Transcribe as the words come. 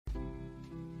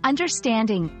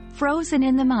Understanding, frozen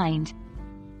in the mind.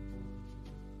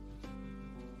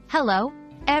 Hello,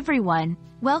 everyone.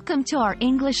 Welcome to our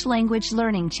English language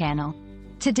learning channel.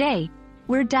 Today,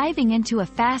 we're diving into a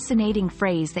fascinating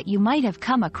phrase that you might have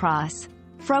come across,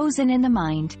 frozen in the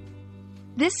mind.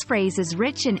 This phrase is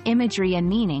rich in imagery and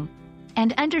meaning,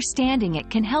 and understanding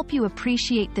it can help you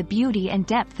appreciate the beauty and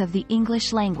depth of the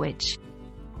English language.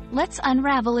 Let's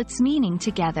unravel its meaning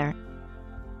together.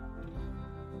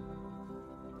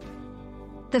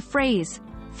 The phrase,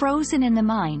 frozen in the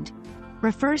mind,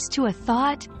 refers to a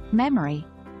thought, memory,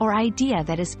 or idea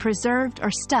that is preserved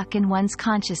or stuck in one's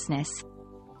consciousness.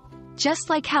 Just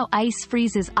like how ice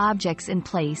freezes objects in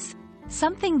place,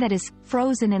 something that is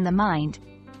frozen in the mind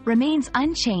remains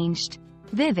unchanged,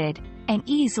 vivid, and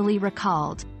easily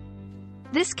recalled.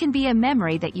 This can be a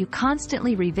memory that you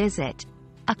constantly revisit,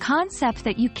 a concept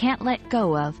that you can't let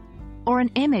go of, or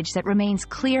an image that remains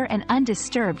clear and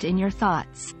undisturbed in your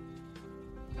thoughts.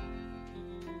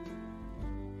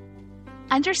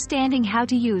 Understanding how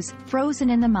to use frozen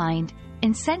in the mind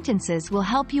in sentences will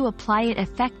help you apply it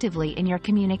effectively in your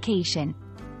communication.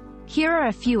 Here are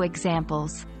a few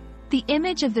examples. The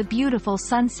image of the beautiful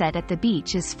sunset at the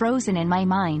beach is frozen in my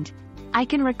mind. I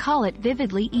can recall it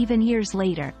vividly even years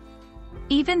later.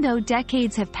 Even though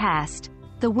decades have passed,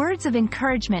 the words of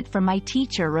encouragement from my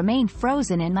teacher remain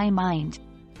frozen in my mind.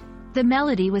 The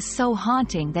melody was so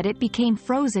haunting that it became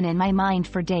frozen in my mind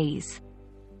for days.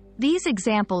 These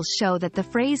examples show that the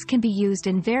phrase can be used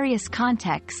in various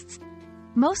contexts,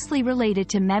 mostly related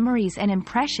to memories and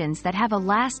impressions that have a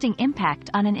lasting impact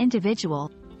on an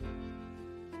individual.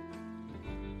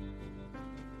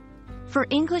 For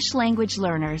English language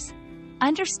learners,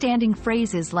 understanding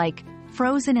phrases like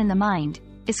frozen in the mind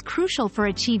is crucial for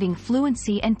achieving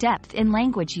fluency and depth in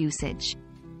language usage.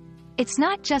 It's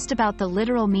not just about the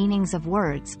literal meanings of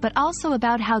words, but also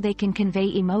about how they can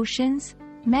convey emotions,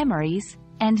 memories,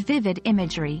 and vivid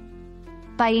imagery.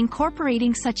 By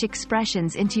incorporating such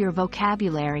expressions into your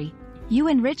vocabulary, you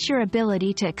enrich your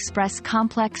ability to express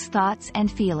complex thoughts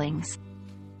and feelings.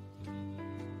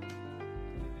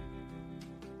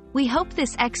 We hope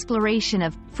this exploration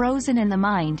of frozen in the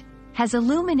mind has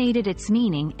illuminated its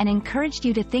meaning and encouraged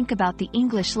you to think about the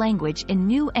English language in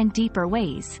new and deeper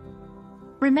ways.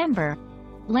 Remember,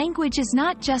 language is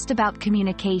not just about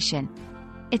communication.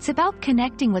 It's about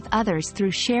connecting with others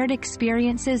through shared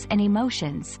experiences and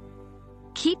emotions.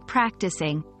 Keep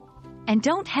practicing, and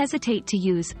don't hesitate to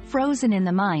use frozen in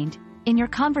the mind in your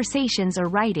conversations or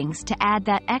writings to add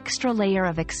that extra layer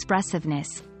of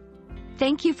expressiveness.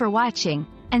 Thank you for watching,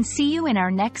 and see you in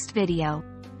our next video.